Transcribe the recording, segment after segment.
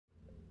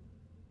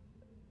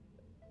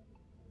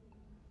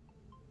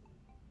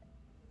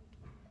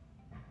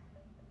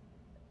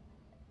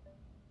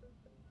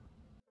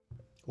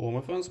Hello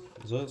my friends,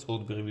 this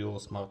would be review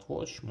of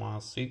smartwatch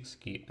MASX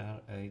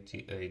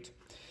KR88.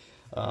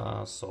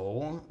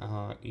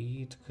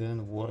 It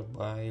can work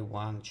by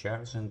one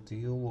charge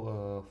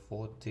until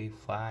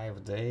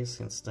 45 days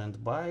in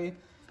standby,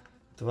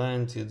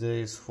 20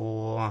 days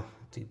for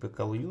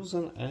typical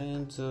using,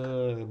 and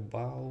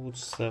about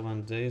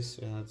 7 days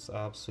it's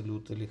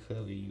absolutely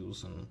heavy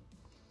using.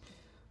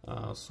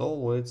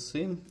 Let's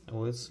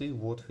see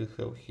what we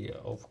have here.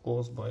 Of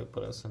course, by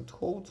press and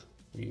hold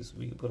with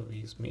Viber,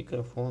 with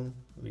microphone,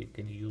 we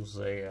can use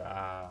a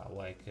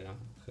like a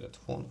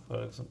headphone,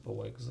 for example,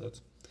 like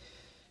that.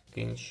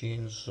 Can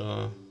change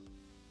for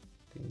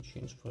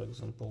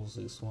example,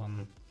 this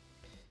one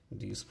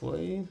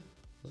display,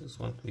 this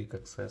one quick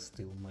access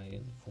till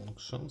main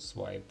function,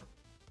 swipe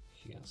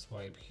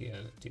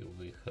here till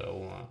we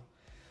have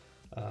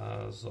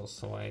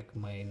those like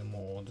main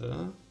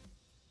mode.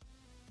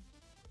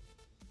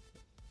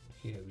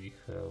 Here we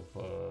have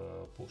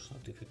push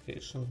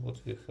notifications, what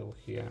we have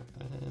here,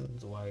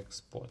 and like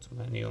sport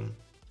menu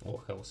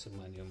or healthy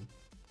menu.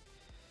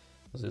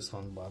 This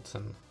one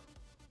button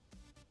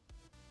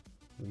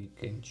we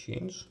can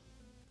change.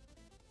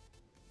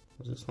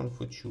 This one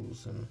for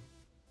choosing.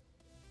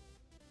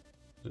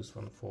 This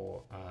one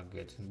for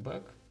getting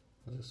back.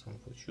 This one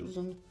for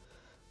choosing.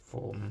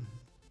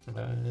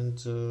 And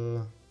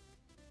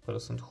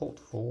press and hold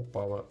for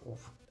power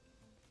off.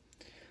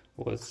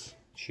 Let's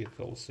check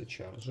also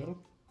charger.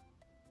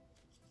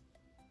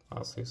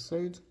 As I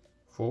said,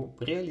 for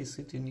really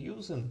sitting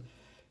using,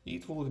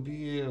 it would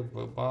be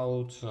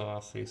about,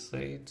 as I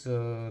said,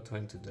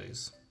 20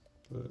 days.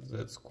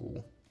 That's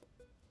cool.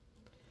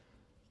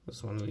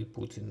 This one we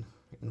put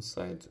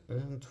inside,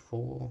 and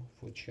for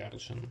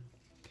charging,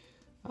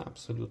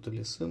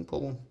 absolutely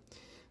simple.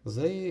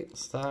 They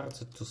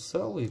started to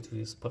sell it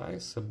with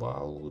price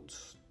about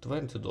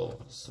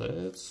 $20.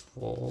 That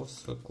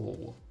was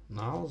cool.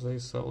 Now they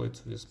sell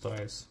it with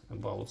price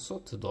about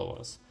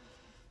 $30.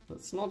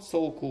 That's not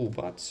so cool,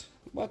 but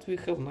we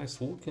have nice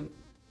looking,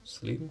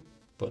 slim,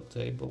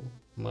 portable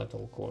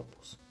metal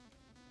corpus.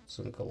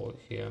 Zinc alloy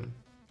here.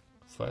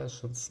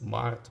 Fashion,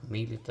 smart,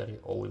 military,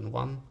 all in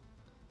one.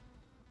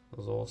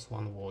 Those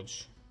one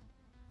watch.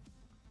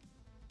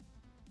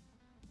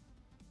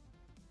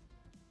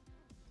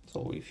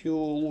 So if you're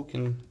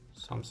looking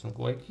something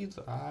like it,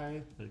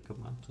 I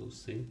recommend to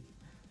see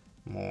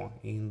more.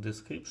 In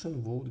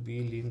description would be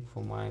a link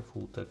for my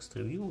full text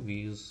review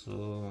with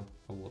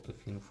a lot of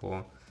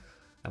info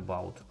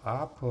about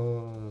app,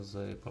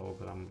 the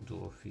program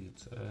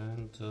DuoFit,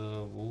 and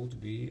would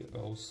be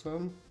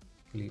also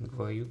link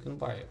where you can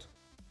buy it.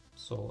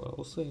 So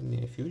also in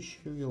near future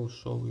we'll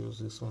show you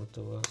this one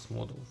TVS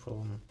model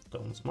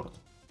from Smart.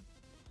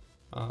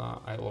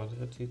 I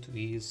ordered it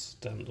with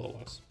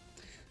 $10.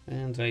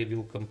 And I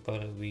will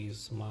compare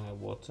with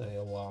what I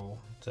allow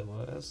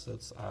TVS.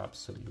 It's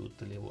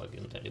absolutely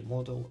legendary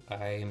model.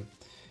 I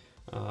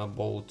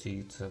bought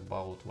it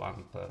about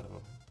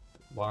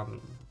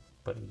one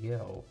per year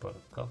or per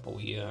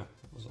couple year,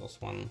 those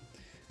one,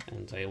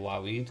 and I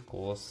love it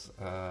because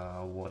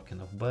working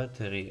of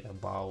battery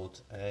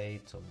about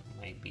 8 or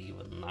maybe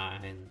even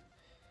 9,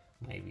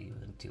 maybe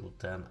even till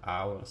 10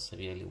 hours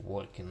really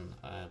working.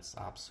 It's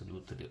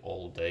absolutely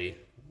all day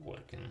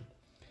working.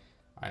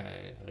 I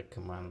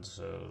recommend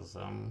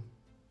them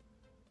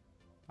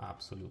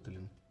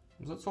absolutely.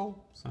 That's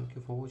all. Thank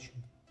you for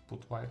watching.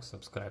 Put like,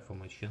 subscribe for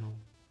my channel.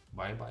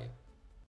 Bye bye.